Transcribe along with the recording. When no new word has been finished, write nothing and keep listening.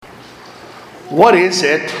What is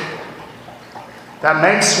it that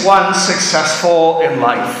makes one successful in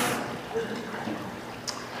life?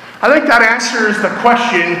 I think that answers the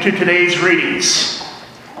question to today's readings.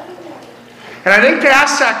 And I think to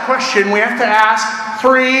ask that question, we have to ask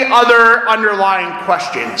three other underlying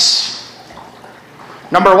questions.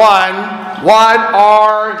 Number one, what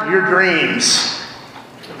are your dreams?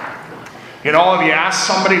 You know, if you ask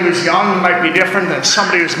somebody who's young, it might be different than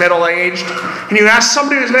somebody who's middle-aged. And you ask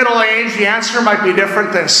somebody who's middle-aged, the answer might be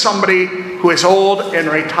different than somebody who is old and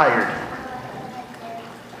retired.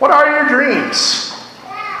 What are your dreams?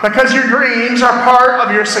 Because your dreams are part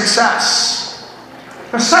of your success.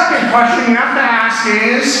 The second question you have to ask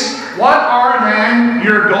is, what are then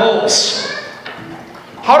your goals?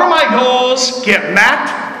 How do my goals get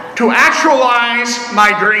met to actualize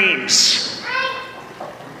my dreams?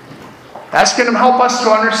 That's going to help us to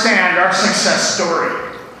understand our success story.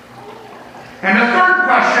 And the third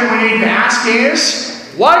question we need to ask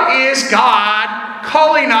is, what is God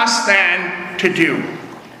calling us then to do?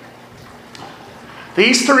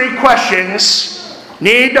 These three questions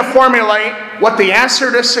need to formulate what the answer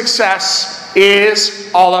to success is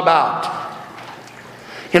all about.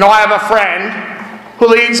 You know, I have a friend who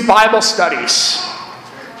leads Bible studies.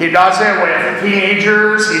 He does it with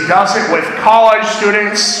teenagers, he does it with college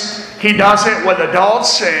students, he does it with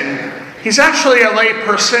adults, and he's actually a lay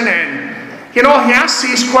person. And, you know, he asks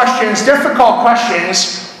these questions, difficult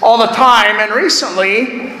questions, all the time. And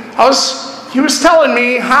recently, he was telling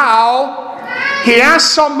me how he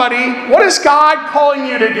asked somebody, what is God calling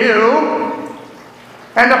you to do?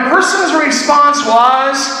 And the person's response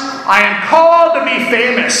was, I am called to be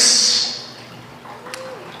famous.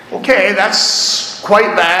 Okay, that's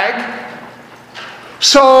quite vague.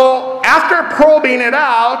 So after probing it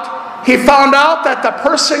out, he found out that the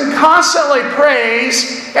person constantly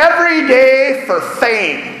prays every day for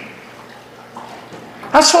fame.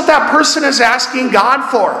 That's what that person is asking God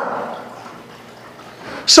for.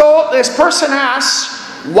 So this person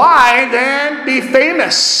asks, why then be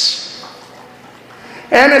famous?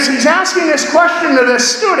 And as he's asking this question to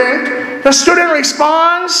this student, the student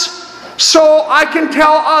responds, so I can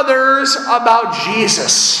tell others about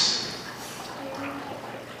Jesus.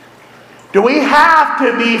 Do we have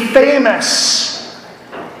to be famous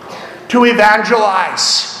to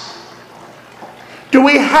evangelize? Do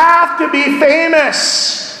we have to be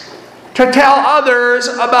famous to tell others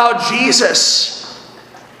about Jesus?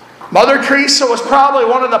 Mother Teresa was probably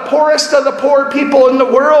one of the poorest of the poor people in the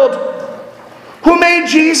world who made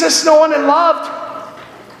Jesus known and loved.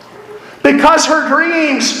 Because her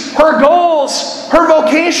dreams, her goals, her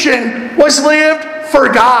vocation was lived for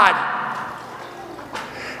God.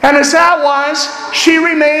 And as that was, she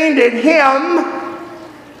remained in Him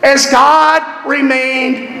as God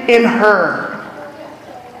remained in her.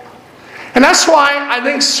 And that's why I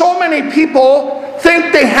think so many people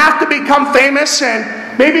think they have to become famous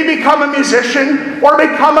and maybe become a musician or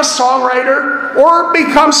become a songwriter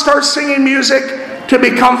or start singing music to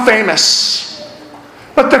become famous.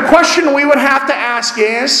 But the question we would have to ask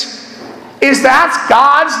is that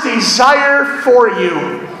God's desire for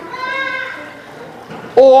you?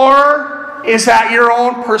 Or is that your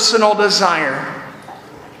own personal desire?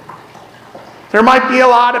 There might be a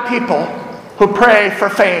lot of people who pray for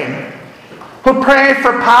fame, who pray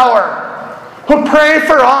for power, who pray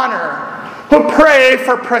for honor, who pray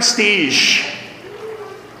for prestige.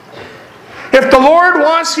 If the Lord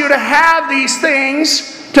wants you to have these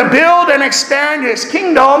things to build and expand His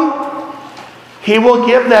kingdom, He will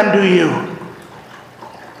give them to you.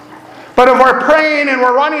 But if we're praying and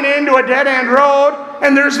we're running into a dead-end road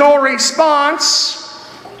and there's no response,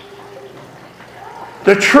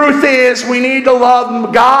 the truth is we need to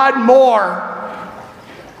love God more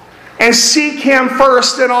and seek Him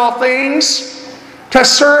first in all things. To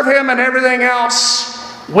serve Him, and everything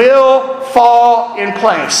else will fall in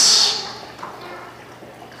place.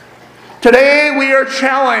 Today we are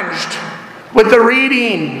challenged with the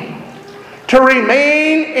reading to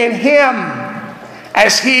remain in Him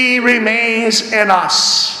as He remains in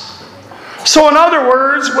us. So in other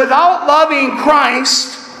words, without loving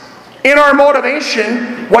Christ in our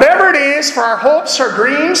motivation, whatever it is for our hopes, our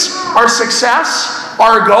dreams, our success,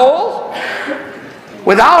 our goal,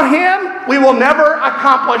 without Him, we will never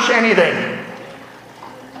accomplish anything.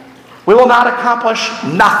 We will not accomplish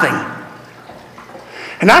nothing.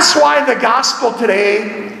 And that's why the gospel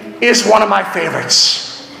today is one of my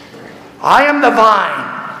favorites. I am the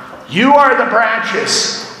vine, you are the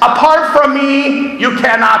branches. Apart from me, you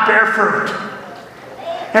cannot bear fruit.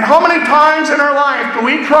 And how many times in our life do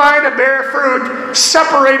we try to bear fruit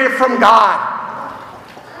separated from God?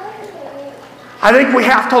 I think we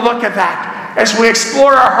have to look at that. as we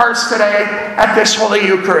explore our hearts today at this Holy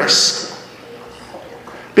Eucharist.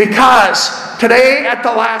 Because today at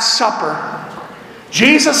the Last Supper,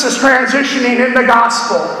 Jesus is transitioning in the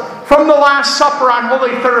Gospel from the Last Supper on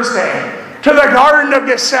Holy Thursday to the Garden of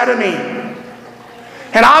Gethsemane.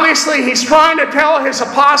 And obviously he's trying to tell his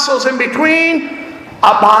apostles in between,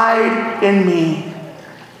 abide in me.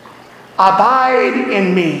 Abide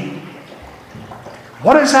in me.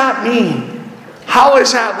 What does that mean? How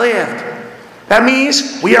is that lived? That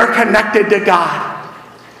means we are connected to God.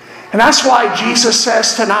 And that's why Jesus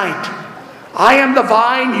says tonight, I am the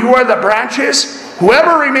vine, you are the branches.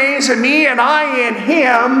 Whoever remains in me and I in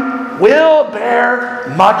him will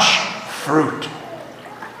bear much fruit.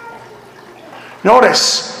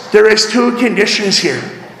 Notice, there is two conditions here.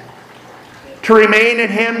 To remain in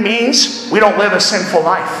him means we don't live a sinful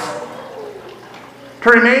life. To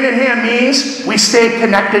remain in him means we stay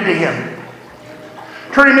connected to him.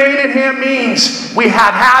 To remain in him means we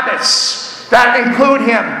have habits that include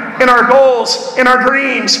him in our goals, in our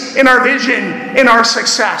dreams, in our vision, in our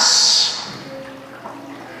success.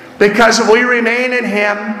 Because if we remain in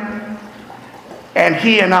him and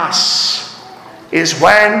he in us is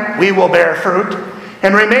when we will bear fruit.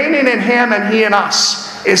 And remaining in him and he in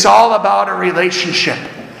us is all about a relationship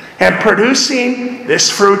and producing this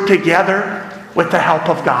fruit together with the help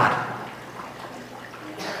of God.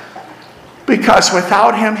 Because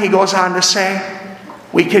without him, he goes on to say,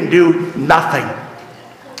 we can do nothing.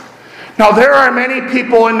 Now, there are many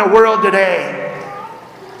people in the world today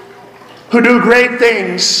who do great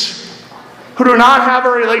things, who do not have a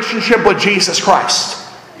relationship with Jesus Christ.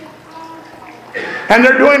 And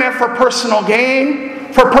they're doing it for personal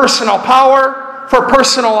gain, for personal power, for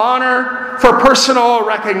personal honor, for personal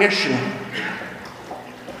recognition.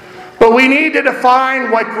 But we need to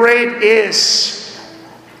define what great is,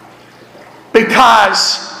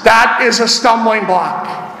 because that is a stumbling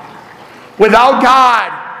block. Without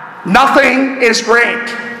God, nothing is great.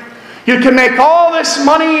 You can make all this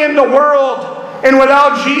money in the world, and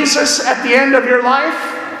without Jesus at the end of your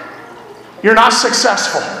life, you're not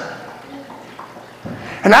successful.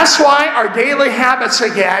 And that's why our daily habits,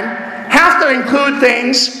 again, have to include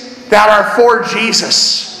things that are for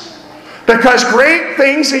Jesus. Because great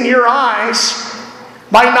things in your eyes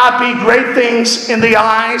might not be great things in the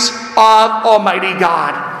eyes of Almighty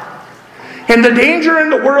God. And the danger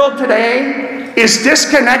in the world today is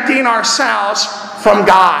disconnecting ourselves from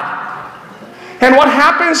God. And what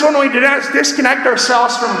happens when we disconnect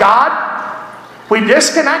ourselves from God? We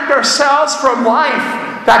disconnect ourselves from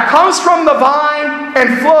life that comes from the vine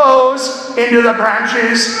and flows into the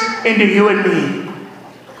branches, into you and me.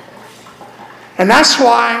 And that's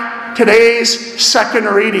why today's second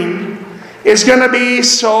reading is going to be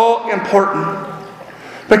so important.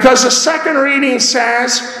 Because the second reading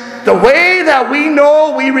says, the way that we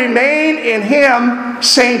know we remain in him,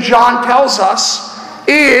 St. John tells us,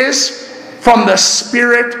 is from the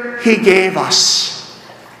Spirit he gave us.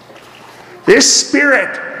 This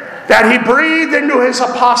Spirit that he breathed into his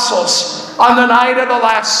apostles on the night of the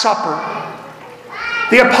Last Supper.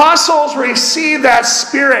 The apostles received that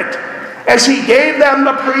Spirit as he gave them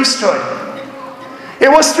the priesthood. It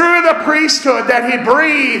was through the priesthood that he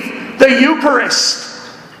breathed the Eucharist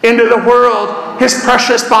into the world, his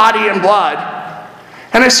precious body and blood.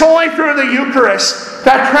 And it's only through the Eucharist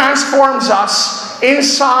that transforms us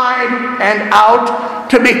inside and out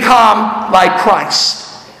to become like Christ.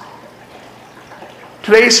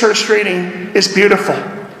 Today's first reading is beautiful.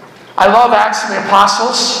 I love Acts of the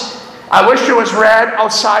Apostles. I wish it was read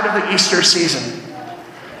outside of the Easter season.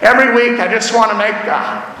 Every week I just want to make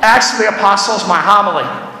Acts of the Apostles my homily.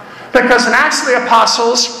 Because in Acts of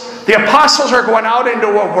the Apostles are going out into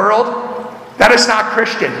a world that is not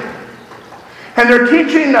Christian. And they're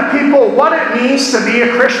teaching the people what it means to be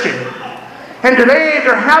a Christian. And today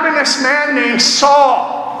they're having this man named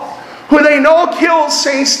Saul, who they know killed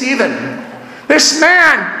St. Stephen. This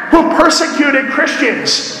man who persecuted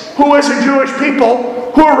Christians, who was a Jewish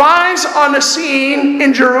people, who arrives on the scene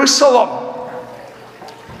in Jerusalem.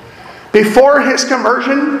 Before his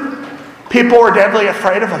conversion, people were deadly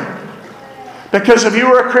afraid of him. Because if you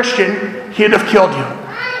were a Christian, he'd have killed you.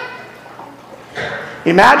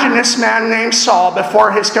 Imagine this man named Saul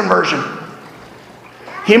before his conversion.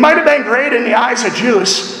 He might have been great in the eyes of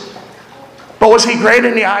Jews, but was he great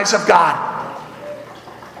in the eyes of God?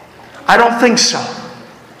 I don't think so.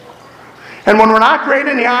 And when we're not great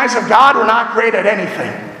in the eyes of God, we're not great at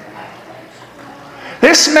anything.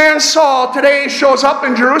 This man Saul today shows up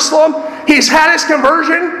in Jerusalem. He's had his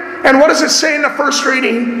conversion. And what does it say in the first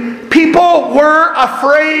reading? People were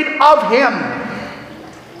afraid of him.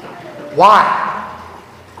 Why?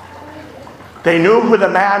 They knew who the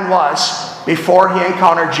man was before he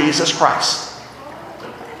encountered Jesus Christ.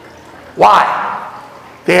 Why?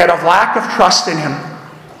 They had a lack of trust in him.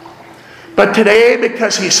 But today,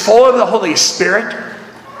 because he's full of the Holy Spirit,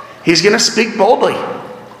 he's going to speak boldly.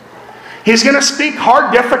 He's going to speak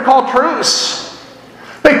hard, difficult truths.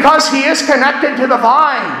 Because he is connected to the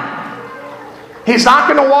vine. He's not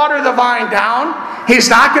going to water the vine down. He's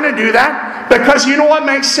not going to do that. Because you know what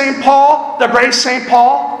makes St. Paul, the brave St.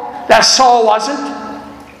 Paul, that Saul wasn't?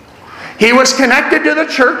 He was connected to the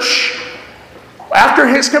church after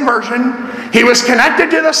his conversion. He was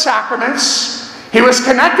connected to the sacraments. He was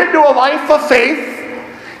connected to a life of faith.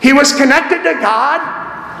 He was connected to God.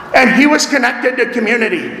 And he was connected to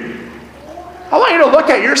community. I want you to look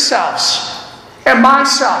at yourselves and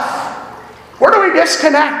myself. Where do we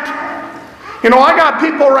disconnect? You know, I got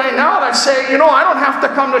people right now that say, you know, I don't have to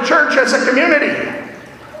come to church as a community.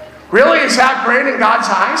 Really, is that great in God's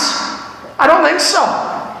eyes? I don't think so.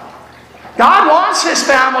 God wants His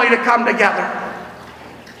family to come together.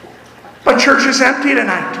 But church is empty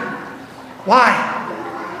tonight. Why?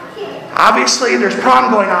 Obviously, there's a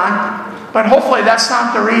problem going on, but hopefully that's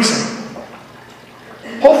not the reason.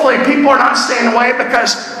 Hopefully people are not staying away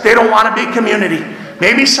because they don't want to be community.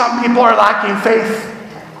 Maybe some people are lacking faith.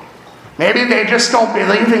 Maybe they just don't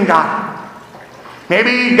believe in God.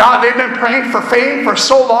 Maybe they've been praying for faith for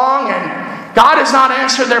so long and God has not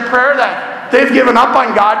answered their prayer that they've given up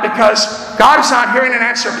on God because God is not hearing and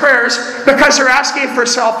answer prayers because they're asking for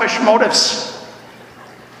selfish motives.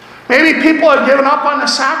 Maybe people have given up on the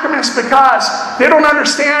sacraments because they don't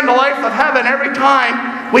understand the life of heaven. Every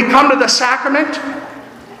time we come to the sacrament,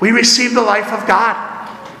 we receive the life of God.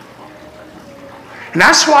 And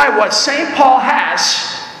that's why what St. Paul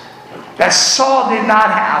has that Saul did not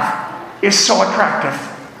have is so attractive.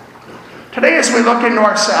 Today, as we look into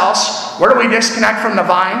ourselves, where do we disconnect from the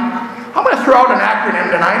vine? I'm going to throw out an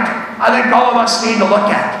acronym tonight I think all of us need to look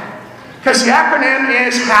at. Because the acronym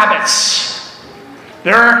is HABITS.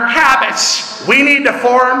 There are habits we need to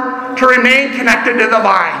form to remain connected to the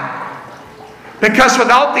vine. Because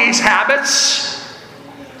without these habits,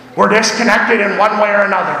 we're disconnected in one way or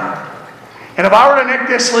another. And if I were to nick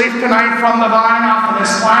this leaf tonight from the vine off of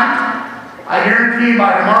this plant, I guarantee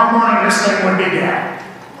by tomorrow morning this thing would be dead.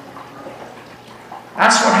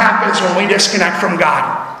 That's what happens when we disconnect from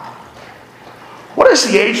God. What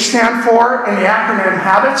does the H stand for in the acronym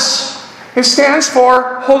HABITS? It stands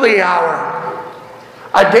for Holy Hour.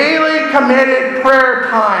 A daily committed prayer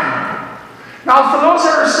time. Now for those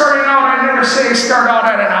that are starting out, I never say start out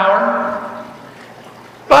at an hour.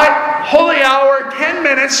 But Holy Hour, 10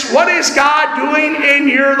 minutes. What is God doing in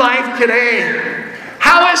your life today?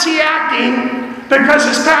 How is He acting? Because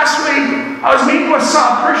this past week, I was meeting with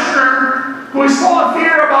some parishioner who is full of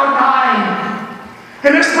fear about dying.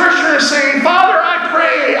 And this parishioner is saying, Father, I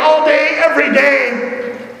pray all day, every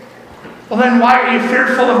day. Well then, why are you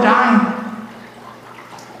fearful of dying?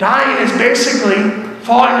 Dying is basically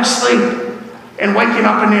falling asleep and waking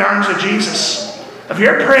up in the arms of Jesus. If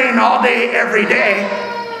you're praying all day, every day,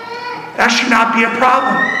 that should not be a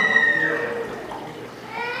problem.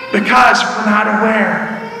 Because we're not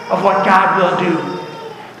aware of what God will do.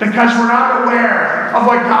 Because we're not aware of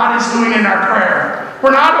what God is doing in our prayer.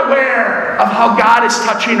 We're not aware of how God is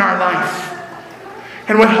touching our life.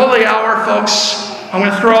 And with Holy Hour, folks, I'm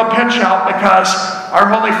going to throw a pitch out because our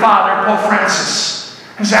Holy Father, Pope Francis,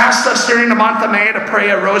 has asked us during the month of May to pray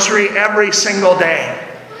a rosary every single day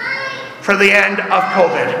for the end of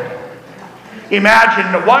COVID.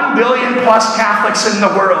 Imagine the 1 billion plus Catholics in the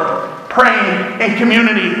world praying in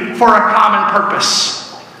community for a common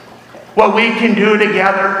purpose. What we can do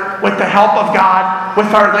together with the help of God, with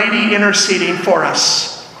Our Lady interceding for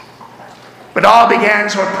us. But all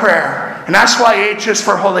begins with prayer. And that's why H is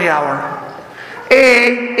for Holy Hour.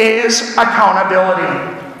 A is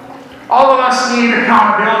accountability. All of us need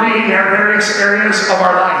accountability in our various areas of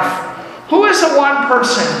our life. Who is the one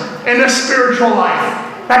person in the spiritual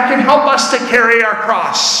life that can help us to carry our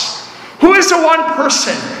cross? Who is the one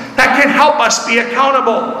person that can help us be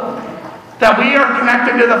accountable? That we are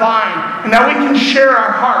connected to the vine and that we can share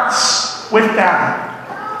our hearts with them.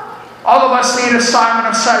 All of us need a Simon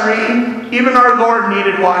of Cyrene. Even our Lord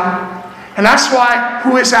needed one. And that's why,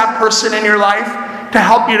 who is that person in your life to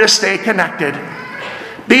help you to stay connected?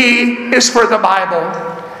 B is for the Bible.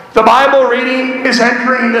 The Bible reading is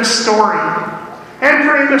entering this story.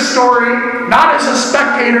 Entering the story not as a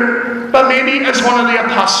spectator, but maybe as one of the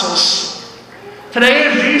apostles. Today,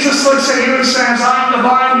 as Jesus looks at you and says, I am the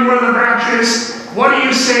vine, you are the branches, what do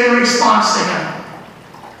you say in response to Him?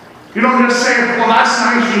 You don't just say, well, that's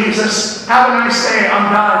nice, Jesus. Have a nice day,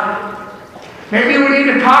 I'm done. Maybe we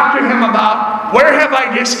need to talk to Him about Where have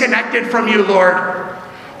I disconnected from you, Lord?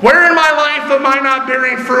 Where in my life am I not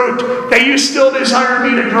bearing fruit that you still desire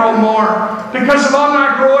me to grow more? Because if I'm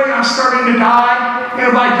not growing, I'm starting to die. And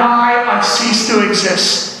if I die, I cease to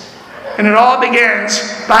exist. And it all begins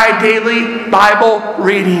by daily Bible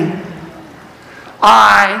reading.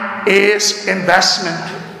 I is investment.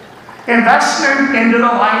 Investment into the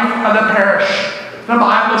life of the parish, the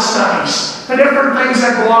Bible studies, the different things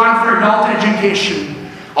that go on for adult education.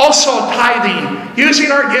 Also tithing,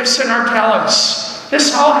 using our gifts and our talents.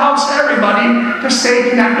 This all helps everybody to stay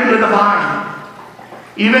connected to the vine.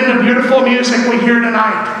 Even the beautiful music we hear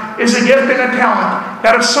tonight is a gift and a talent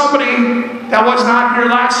that if somebody that was not here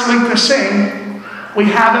last week to sing, we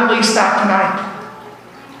have at least that tonight.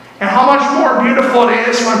 And how much more beautiful it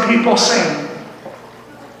is when people sing.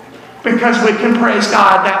 Because we can praise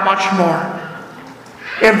God that much more.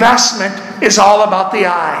 Investment is all about the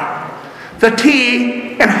I. The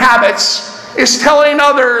T in habits is telling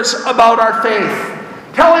others about our faith.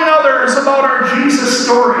 Telling others about our Jesus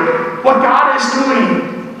story. What God is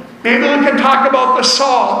doing. Maybe we can talk about the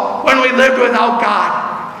Saul when we lived without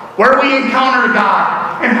God. Where we encountered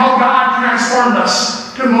God. And how God transformed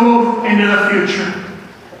us to move into the future.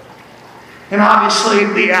 And obviously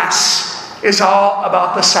the S is all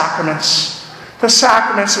about the sacraments. The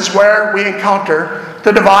sacraments is where we encounter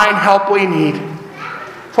the divine help we need.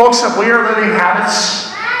 Folks, if we are living habits,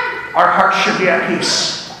 our hearts should be at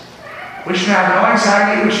peace. We should have no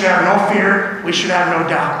anxiety, we should have no fear, we should have no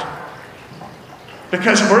doubt.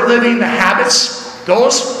 Because if we're living the habits,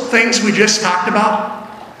 those things we just talked about,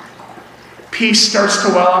 peace starts to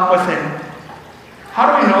well up within.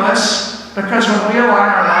 How do we know this? Because when we align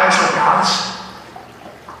our lives with God's,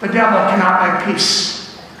 the devil cannot make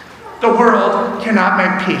peace. The world cannot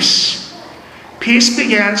make peace. Peace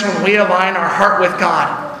begins when we align our heart with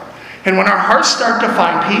God. And when our hearts start to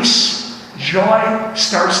find peace, joy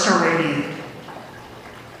starts to radiate.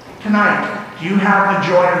 Tonight, do you have the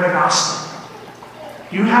joy of the gospel?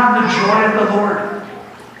 Do you have the joy of the Lord?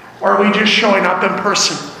 Or are we just showing up in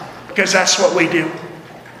person? Because that's what we do.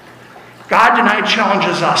 God tonight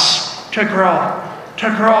challenges us to grow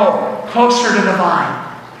closer to the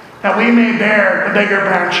vine, that we may bear the bigger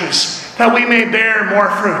branches, that we may bear more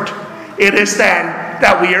fruit. It is then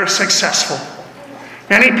that we are successful.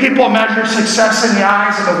 Many people measure success in the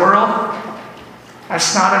eyes of the world.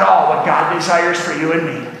 That's not at all what God desires for you and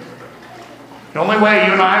me. The only way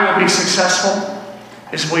you and I will be successful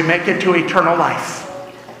is if we make it to eternal life.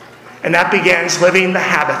 And that begins living the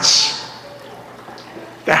habits.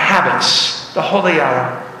 The habits, the holy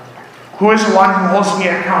hour. Who is the one who holds me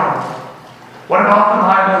accountable? What about the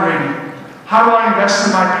Bible reading? How do I invest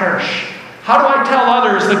in my parish? How do I tell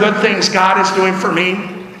others the good things God is doing for me?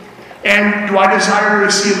 And do I desire to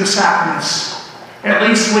receive the sacraments? At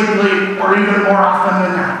least weekly or even more often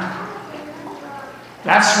than that.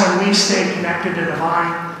 That's when we stay connected to the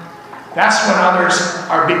vine. That's when others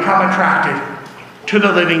become attracted to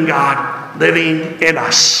the living God living in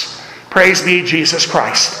us. Praise be Jesus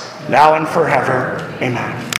Christ, now and forever. Amen.